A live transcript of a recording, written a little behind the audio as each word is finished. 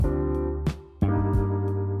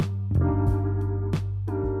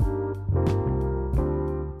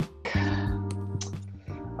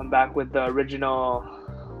back with the original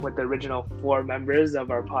four members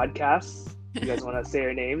of our podcast. You guys want to say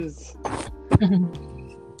your names?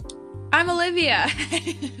 I'm Olivia.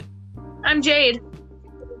 I'm Jade.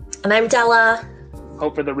 And I'm Della.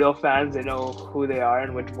 Hope for the real fans, they know who they are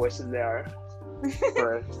and which voices they are.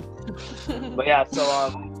 But yeah, so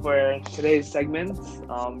for today's segment,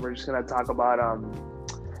 we're just gonna talk about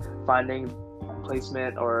finding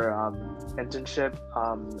placement or internship,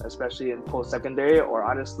 especially in post-secondary, or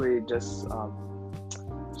honestly just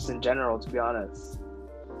in general, to be honest.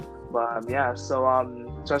 But so I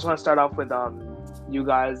just want to start off with you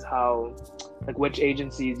guys, how, like, which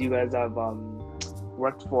agencies you guys have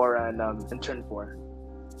worked for and interned for.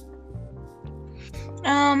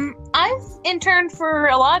 I've interned for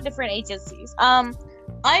a lot of different agencies.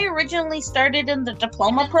 I originally started in the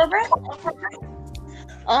diploma program.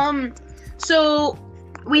 So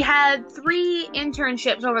we had 3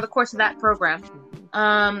 internships over the course of that program.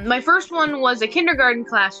 My first one was a kindergarten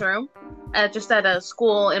classroom, just at a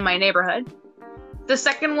school in my neighborhood. The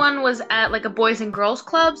second one was at like a boys and girls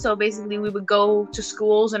club. So basically we would go to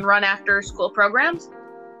schools and run after school programs.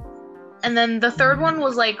 And then the third one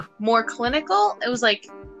was like more clinical. It was like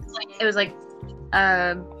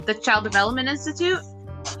the Child Development Institute,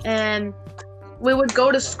 and we would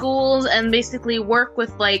go to schools and basically work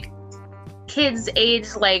with like kids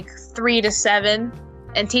aged like 3 to 7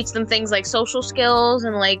 and teach them things like social skills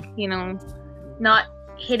and like, you know, not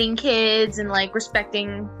hitting kids and like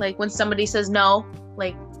respecting, like when somebody says no,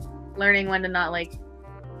 like learning when to not like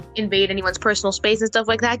invade anyone's personal space and stuff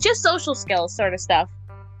like that. Just social skills sort of stuff.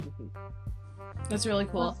 That's really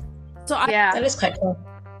cool. So that is quite cool.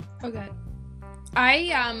 Okay.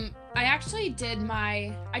 I actually did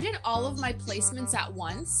all of my placements at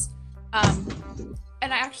once.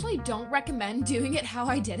 And I actually don't recommend doing it how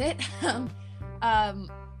I did it.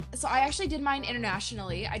 So I actually did mine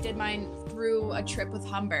internationally. I did mine through a trip with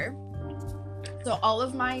Humber. So all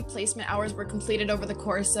of my placement hours were completed over the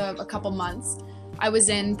course of a couple months. I was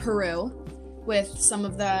in Peru with some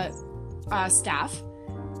of the staff,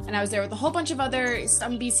 and I was there with a whole bunch of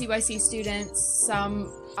some BCYC students,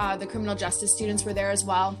 some the criminal justice students were there as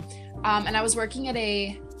well. And I was working at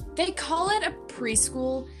they call it a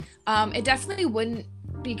preschool. It definitely wouldn't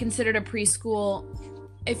be considered a preschool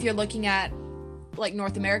if you're looking at like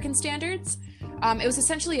North American standards. It was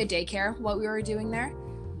essentially a daycare, what we were doing there.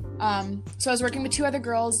 So I was working with 2 other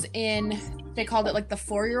girls they called it like the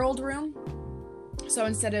 4-year-old room. So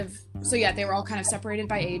they were all kind of separated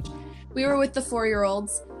by age. We were with the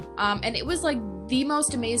 4-year-olds, and it was like the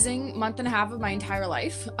most amazing month and a half of my entire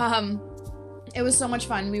life. It was so much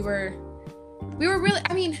fun. We were really,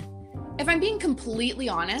 I mean, if I'm being completely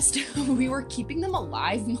honest, we were keeping them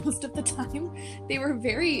alive most of the time. They were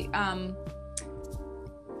very,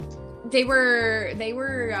 they were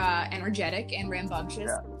energetic and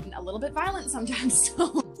rambunctious, and a little bit violent sometimes.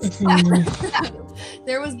 So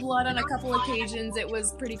there was blood on a couple occasions. It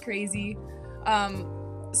was pretty crazy.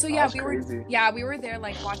 So yeah, we were there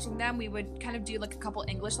like watching them. We would kind of do like a couple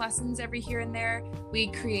English lessons every here and there.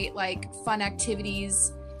 We'd create like fun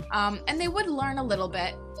activities, and they would learn a little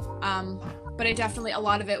bit. But a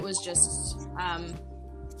lot of it was just,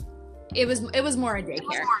 it was more a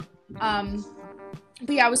daycare.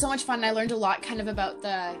 But yeah, it was so much fun. I learned a lot kind of about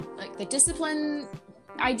the discipline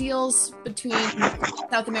ideals between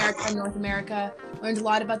South America and North America. Learned a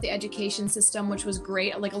lot about the education system, which was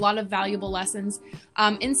great, like a lot of valuable lessons.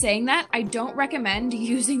 In saying that, I don't recommend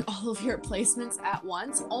using all of your placements at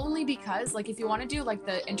once, only because like if you want to do like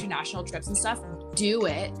the international trips and stuff, do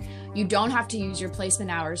it. You don't have to use your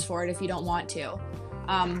placement hours for it if you don't want to.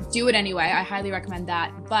 Do it anyway. I highly recommend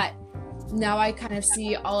that. But now I kind of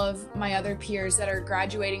see all of my other peers that are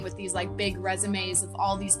graduating with these like big resumes of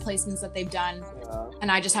all these placements that they've done, and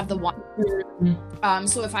I just have the one.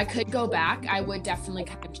 So if I could go back, I would definitely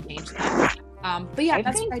kind of change that. But yeah,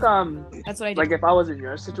 that's what I did. Like if I was in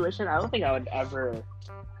your situation, I don't think I would ever.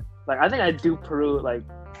 Like I think I'd do Peru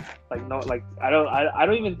I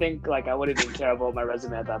don't even think like I wouldn't even care about my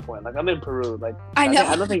resume at that point. Like I'm in Peru. Like I know.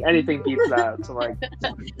 I don't think anything beats that. So like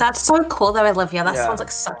that's so cool though, Olivia. That sounds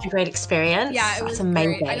like such a great experience. Yeah, it was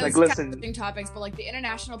amazing. Great. I know like it's listen, kind of switching topics, but like the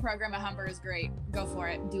international program at Humber is great. Go for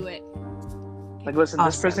it. Do it. Like listen, awesome.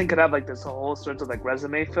 This person could have like this whole sorts of like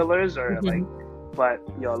resume fillers or like. But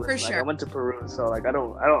listen, for sure. I went to Peru, so like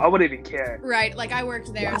I wouldn't even care. Right, like I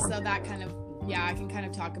worked there, so that kind of I can kind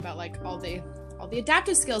of talk about like all the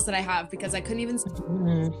adaptive skills that I have, because I couldn't even speak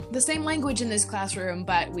the same language in this classroom,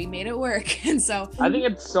 but we made it work. And so I think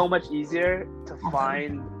it's so much easier to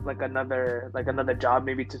find like another job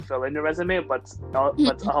maybe to fill in your resume, but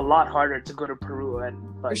it's a lot harder to go to Peru and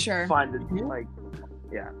like for sure. find it like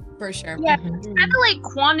Yeah. For sure. Yeah, it's kind of like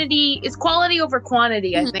quantity. It's quality over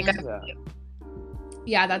quantity, I think.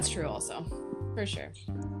 Yeah, that's true also. For sure.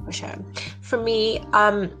 For sure. For me,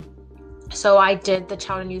 so I did the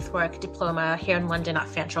Child and Youth Work diploma here in London at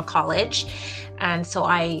Fanshawe College. And so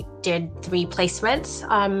I did 3 placements.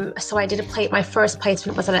 So I did my first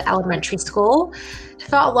placement was at an elementary school. It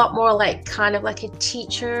felt a lot more like kind of like a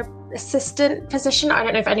teacher assistant position. I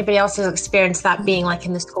don't know if anybody else has experienced that being like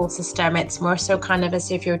in the school system. It's more so kind of as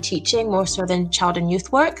if you're teaching, more so than child and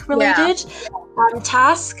youth work related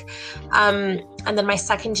task. And then my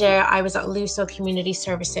second year, I was at Luso Community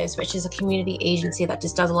Services, which is a community agency that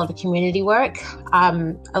just does a lot of community work,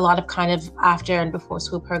 a lot of kind of after and before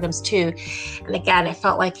school programs too. And again, it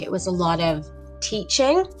felt like it was a lot of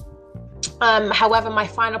teaching. However, my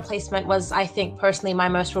final placement was, I think, personally my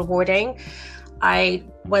most rewarding. I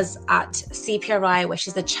was at CPRI, which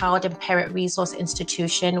is the Child and Parent Resource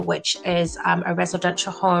Institution, which is a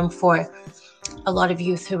residential home for a lot of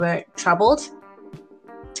youth who were troubled.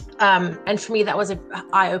 And for me, that was an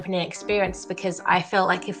eye-opening experience because I felt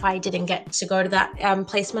like if I didn't get to go to that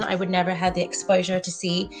placement, I would never have the exposure to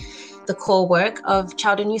see the core work of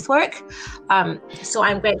child and youth work. So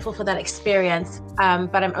I'm grateful for that experience.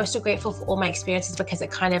 But I'm also grateful for all my experiences because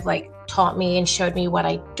it kind of like taught me and showed me what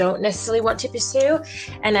I don't necessarily want to pursue.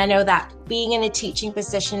 And I know that being in a teaching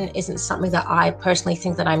position isn't something that I personally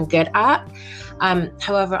think that I'm good at.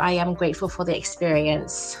 However, I am grateful for the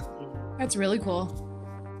experience. That's really cool.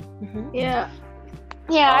 Mm-hmm. Yeah.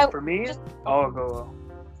 For me, go.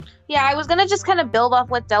 Yeah, I was gonna just kind of build off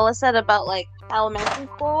what Della said about like elementary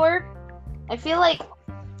school work. I feel like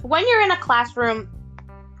when you're in a classroom,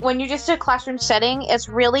 when you're just in a classroom setting, it's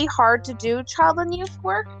really hard to do child and youth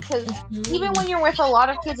work because even when you're with a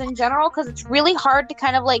lot of kids in general, because it's really hard to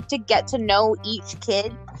kind of like to get to know each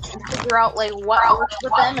kid and figure out like what works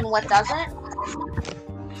with them and what doesn't.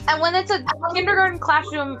 And when it's a kindergarten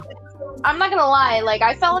classroom, I'm not gonna lie, like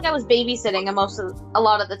I felt like I was babysitting a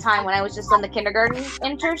lot of the time when I was just in the kindergarten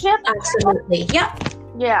internship. Absolutely. Yeah.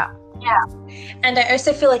 And I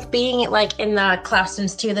also feel like being like in the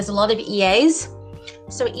classrooms too, there's a lot of EAs.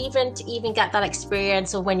 So even to get that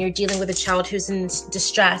experience of when you're dealing with a child who's in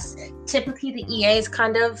distress, typically the EAs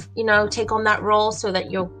kind of, take on that role so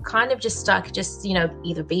that you're kind of just stuck,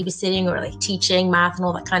 either babysitting or like teaching math and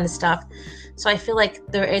all that kind of stuff. So I feel like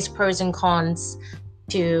there is pros and cons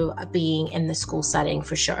to being in the school setting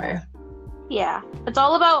for sure. Yeah. It's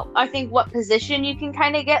all about, I think, what position you can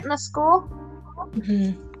kind of get in the school.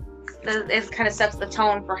 Mm-hmm. It kind of sets the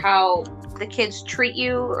tone for how the kids treat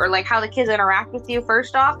you or like how the kids interact with you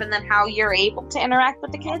first off, and then how you're able to interact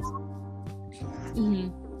with the kids. Mm-hmm.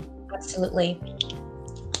 Absolutely.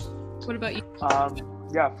 What about you?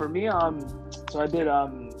 For me, so I did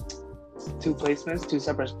 2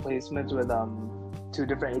 separate placements with 2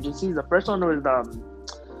 different agencies. The first one was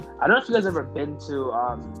I don't know if you guys ever been to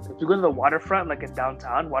if you go to the waterfront, like in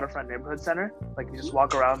downtown, Waterfront Neighborhood Center, like you just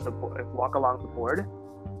walk along the board.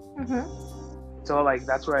 Mm-hmm. So like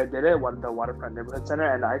that's where I did it, the Waterfront Neighborhood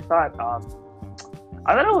Center, and I thought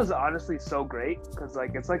it was honestly so great because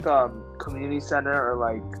like it's like a community center, or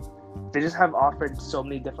like they just have offered so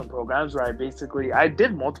many different programs where I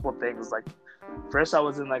did multiple things. Like first I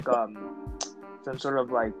was in like some sort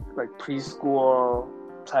of like preschool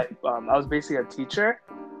type. I was basically a teacher,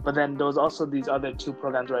 but then there was also these other 2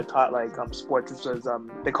 programs where I taught like sports, which was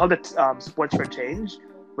they called it Sports for Change,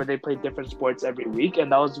 where they played different sports every week, and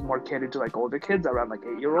that was more catered to like older kids, around like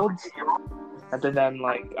 8-year-olds. And then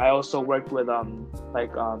like I also worked with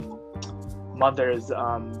mothers.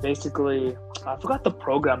 Basically, I forgot the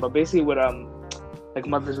program, but basically with like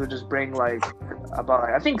mothers would just bring like about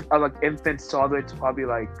I think like infants to all the way to probably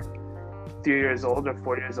like 3 years old or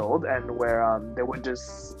 4 years old, and where they would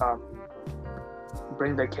just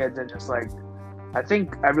bring their kids and just like I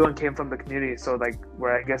think everyone came from the community, so like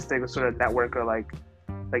where I guess they would sort of network or like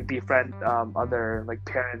befriend other like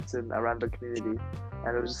parents and around the community,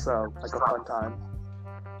 and it was just like a fun time.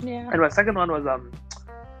 Yeah. And my second one was oh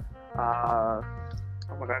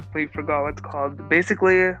my god, I completely forgot what it's called.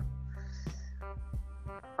 Basically,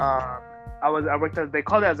 I worked as, they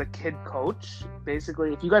called it as a kid coach.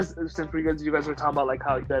 Basically, if you guys, since you guys were talking about like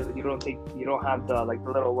how you don't have the like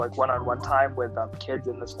the little like one-on-one time with kids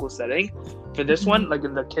in the school setting. For this one, like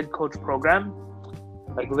in the kid coach program,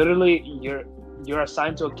 like literally you're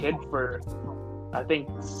assigned to a kid for I think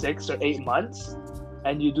 6 or 8 months,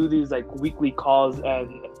 and you do these like weekly calls,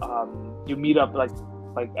 and you meet up like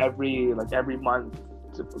every month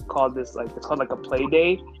to call this like it's called like a play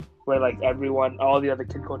day, where like all the other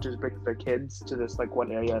kid coaches bring their kids to this like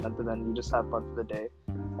one area, and then you just have fun for the day.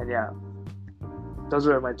 And yeah. those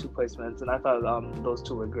were my 2 placements, and I thought those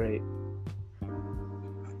 2 were great.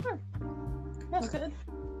 That's good.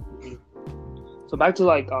 So back to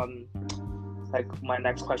like my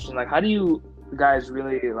next question, like how do you guys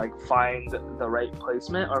really like find the right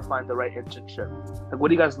placement or find the right internship? Like what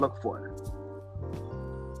do you guys look for?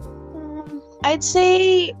 I'd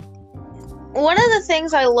say one of the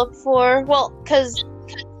things I look for, because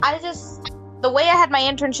the way I had my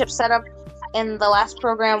internship set up in the last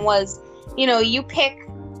program was, you pick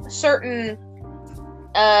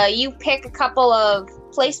a couple of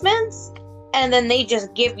placements, and then they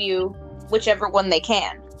just give you whichever one they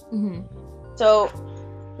can. Mm-hmm. So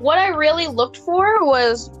what I really looked for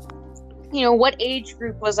was, what age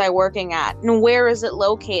group was I working at, and where is it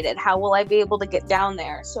located? How will I be able to get down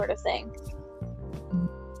there, sort of thing.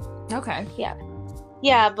 Okay.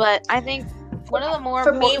 Yeah, but I think one of the more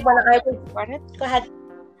For me, when I was... Go ahead.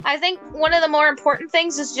 I think one of the more important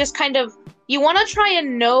things is just kind of, you want to try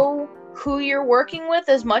and know who you're working with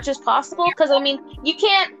as much as possible, because, you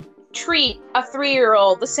can't treat a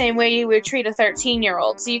 3-year-old the same way you would treat a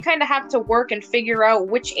 13-year-old, so you kind of have to work and figure out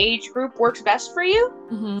which age group works best for you.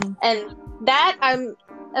 Mm-hmm. And that,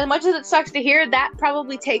 as much as it sucks to hear, that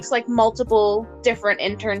probably takes, like, multiple different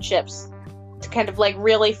internships to kind of, like,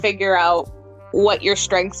 really figure out what your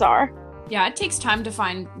strengths are. Yeah, it takes time to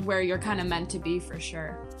find where you're kind of meant to be, for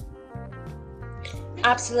sure.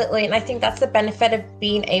 Absolutely, and I think that's the benefit of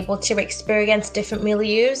being able to experience different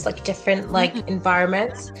milieus, like different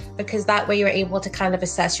environments, because that way you're able to kind of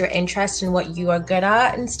assess your interest and what you are good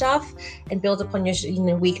at and stuff, and build upon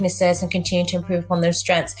your weaknesses and continue to improve upon those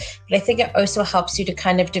strengths. But I think it also helps you to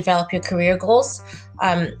kind of develop your career goals.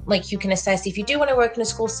 Like you can assess if you do want to work in a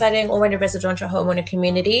school setting or in a residential home or in a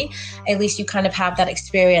community, at least you kind of have that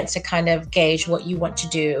experience to kind of gauge what you want to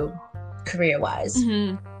do career-wise.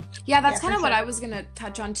 Mm-hmm. Yeah, that's kind of what I was going to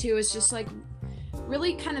touch on too, is just like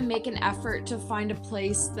really kind of make an effort to find a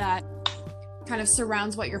place that kind of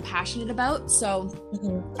surrounds what you're passionate about. So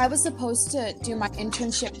I was supposed to do my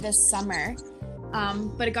internship this summer,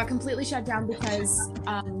 but it got completely shut down because,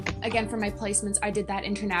 again, for my placements, I did that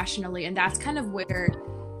internationally, and that's kind of where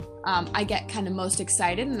I get kind of most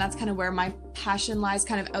excited, and that's kind of where my passion lies,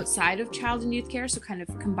 kind of outside of child and youth care. So kind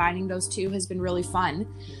of combining those two has been really fun.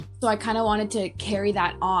 So I kind of wanted to carry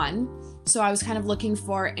that on. So I was kind of looking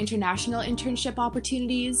for international internship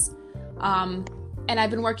opportunities. And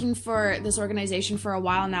I've been working for this organization for a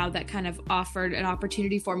while now that kind of offered an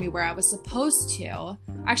opportunity for me where I was supposed to,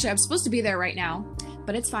 actually I'm supposed to be there right now,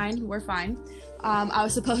 but it's fine, we're fine. I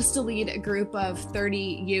was supposed to lead a group of 30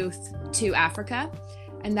 youth to Africa.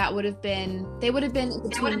 And that would have been, they would have been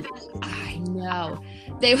between, I know,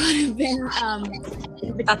 they would have been,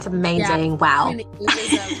 that's amazing. Wow. Between the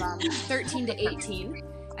ages of 13 to 18.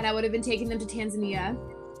 And I would have been taking them to Tanzania.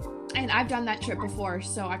 And I've done that trip before,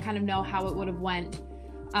 so I kind of know how it would have went.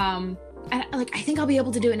 And I think I'll be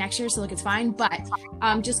able to do it next year, so it's fine. But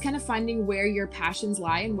just kind of finding where your passions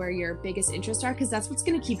lie and where your biggest interests are, because that's what's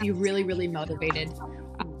going to keep you really, really motivated.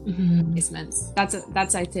 Placements.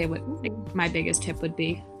 That's I'd say what my biggest tip would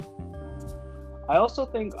be. I also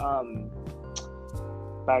think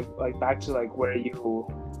back to where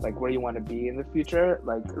you want to be in the future,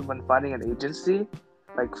 like when finding an agency,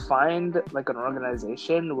 like find like an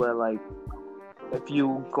organization where like if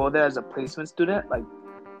you go there as a placement student,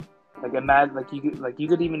 imagine you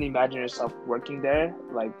could even imagine yourself working there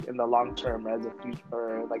like in the long term as a future,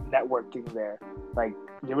 or like networking there. Like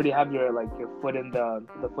you already have your foot in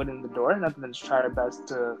the door, and then just try your best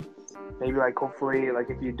to maybe hopefully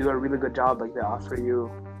if you do a really good job, they offer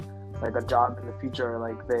you a job in the future,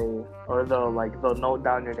 they'll note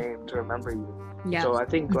down your name to remember you. Yeah. So I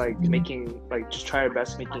think making just try your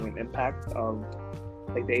best making an impact of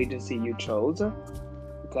the agency you chose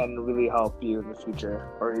can really help you in the future,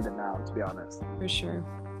 or even now, to be honest. For sure.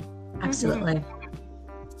 Absolutely.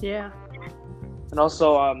 Yeah. And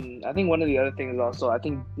also, I think one of the other things also, I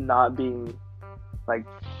think not being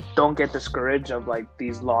don't get discouraged of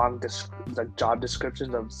these long job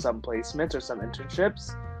descriptions of some placements or some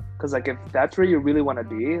internships, because if that's where you really want to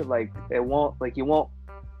be, you won't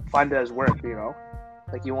find it as work,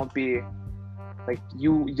 you won't be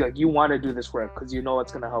you want to do this work because you know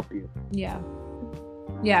it's going to help you.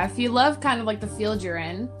 Yeah, if you love kind of the field you're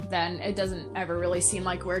in, then it doesn't ever really seem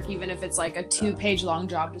like work, even if it's a 2-page long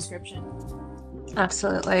job description.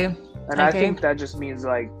 Absolutely. And I think that just means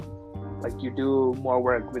you do more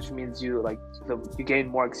work, which means you you gain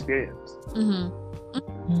more experience.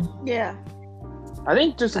 Yeah. I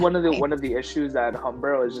think just one of the issues at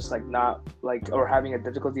Humber is just not or having a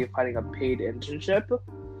difficulty of finding a paid internship,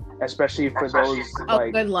 especially for those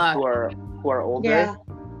good luck. who are older. Yeah.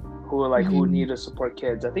 who need to support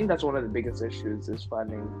kids. I think that's one of the biggest issues is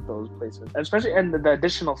finding those placements, especially and the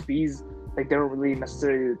additional fees like they don't really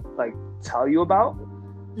necessarily like tell you about.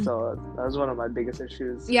 So that was one of my biggest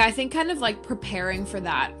issues. Yeah, I think kind of like preparing for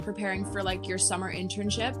like your summer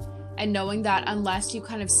internship and knowing that unless you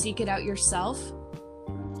kind of seek it out yourself,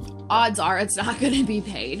 odds are it's not going to be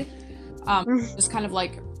paid. Just kind of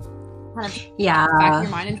back of your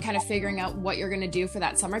mind and kind of figuring out what you're going to do for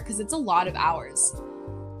that summer, because it's a lot of hours.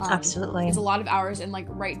 Absolutely. It's a lot of hours, and like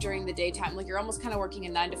right during the daytime, like you're almost kind of working a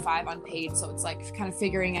 9 to 5 unpaid. So it's like kind of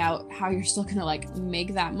figuring out how you're still going to like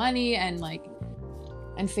make that money and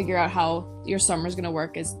figure out how your summer's going to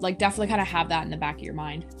work is like definitely kind of have that in the back of your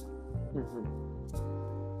mind.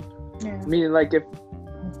 Yeah. I mean, like if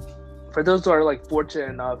for those who are like fortunate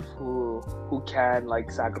enough who can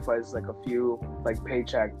like sacrifice like a few like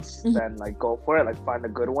paychecks, then like go for it, like find a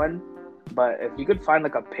good one. But if you could find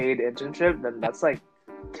like a paid internship, then that's like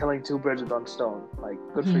killing two birds with one stone. Like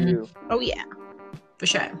good for you. Oh yeah, for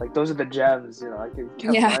sure. Like those are the gems, like you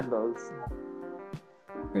can't find those.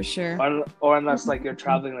 For sure. Or unless like you're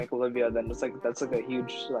traveling like Olivia, then it's like that's like a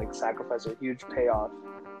huge like sacrifice or huge payoff.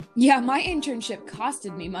 Yeah, my internship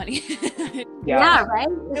costed me money. Yeah, right?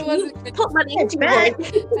 It wasn't put money into it.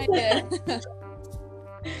 I did.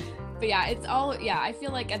 But yeah, it's all, I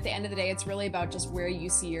feel like at the end of the day, it's really about just where you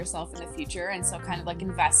see yourself in the future. And so kind of like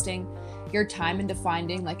investing your time into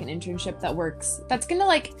finding like an internship that works, that's going to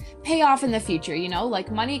like pay off in the future,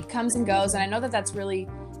 like money comes and goes. And I know that that's really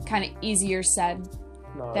kind of easier said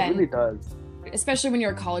than, it really does. Especially when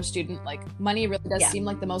you're a college student, like money really does seem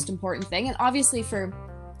like the most important thing. And obviously for,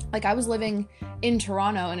 like I was living in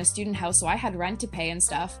Toronto in a student house, so I had rent to pay and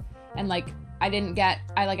stuff. And like, I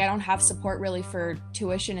don't have support really for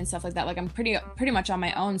tuition and stuff like that. Like I'm pretty much on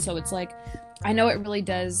my own. So it's like, I know it really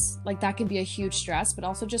does, like that can be a huge stress, but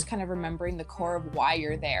also just kind of remembering the core of why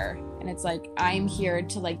you're there. And it's like, I'm here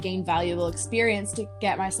to like gain valuable experience to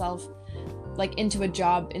get myself like into a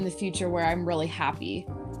job in the future where I'm really happy,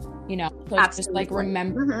 So it's just like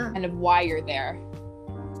remember kind of why you're there.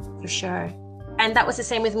 For sure. And that was the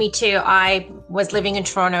same with me too. I was living in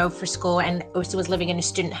Toronto for school and also was living in a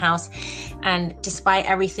student house. And despite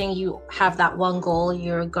everything, you have that one goal.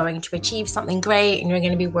 You're going to achieve something great and you're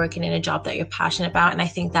going to be working in a job that you're passionate about. And I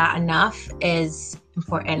think that enough is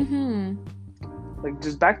important. Like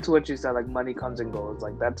just back to what you said, like money comes and goes.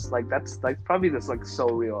 Like that's probably just like so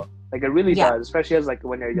real. Like it really does, especially as like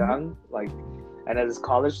when you're young, like, and as a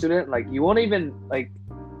college student, like you won't even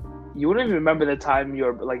remember the time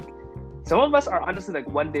you're like. Some of us are honestly like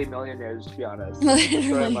one-day millionaires, to be honest.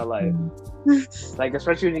 Story of my life. Like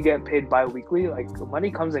especially when you get paid bi-weekly, like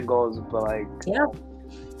money comes and goes, but like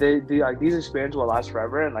like these experiences will last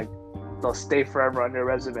forever, and like they'll stay forever on your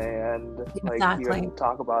resume, and like you can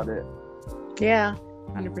talk about it. Yeah,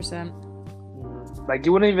 100%. Like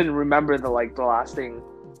you wouldn't even remember the last thing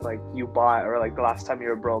like you bought or like the last time you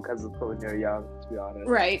were broke as when you're young, to be honest.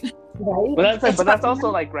 Right. But that's also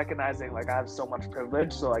like recognizing like I have so much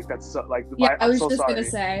privilege, so like that's so, like I was so just sorry. gonna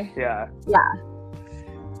say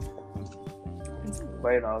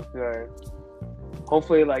but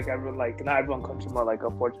hopefully like everyone, like not everyone comes from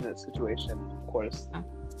a fortunate situation, of course.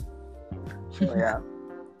 But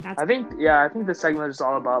I think the segment is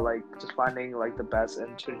all about like just finding like the best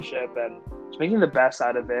internship and just making the best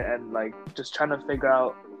out of it, and like just trying to figure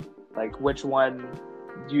out like which one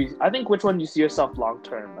you see yourself long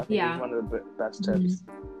term. I think is one of the best tips.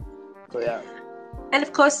 So and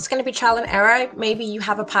of course it's going to be trial and error. Maybe you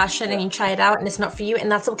have a passion and you try it out and it's not for you,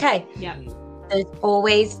 and that's okay. There's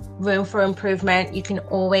always room for improvement. You can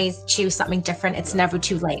always choose something different. It's never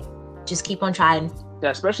too late. Just keep on trying.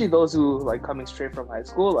 Especially those who like coming straight from high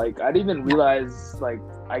school. Like I didn't even realize like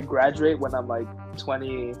I graduate when I'm like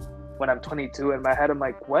 20, when I'm 22. In my head I'm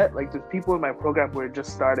like, what? Like there's people in my program who are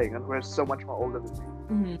just starting and who are so much more older than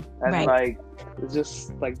me. And like it's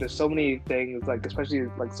just like there's so many things, like especially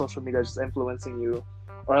like social media just influencing you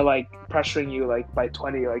or like pressuring you like by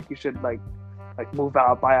 20 like you should like move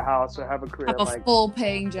out, buy a house, or have a career, have a full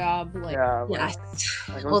paying job, like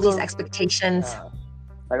all these expectations.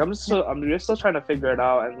 Like I'm just still trying to figure it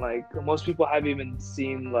out, and like most people haven't even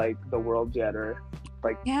seen like the world yet, or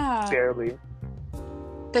like barely.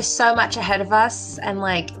 There's so much ahead of us, and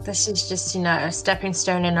like this is just a stepping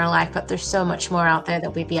stone in our life, but there's so much more out there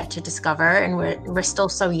that we've yet to discover, and we're still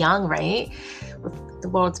so young, right? The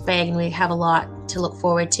world's big and we have a lot to look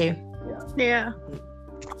forward to.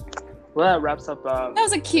 Well, that wraps up that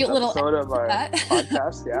was a cute little episode of our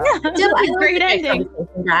podcast. Great ending,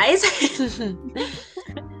 guys.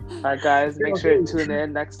 All right, guys, make sure to tune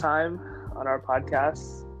in next time on our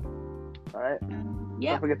podcast. All right.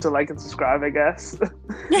 Don't forget to like and subscribe, I guess.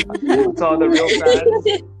 To all the real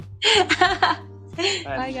fans. And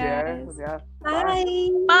Bye, share. guys. Yeah. Bye.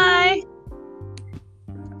 Bye.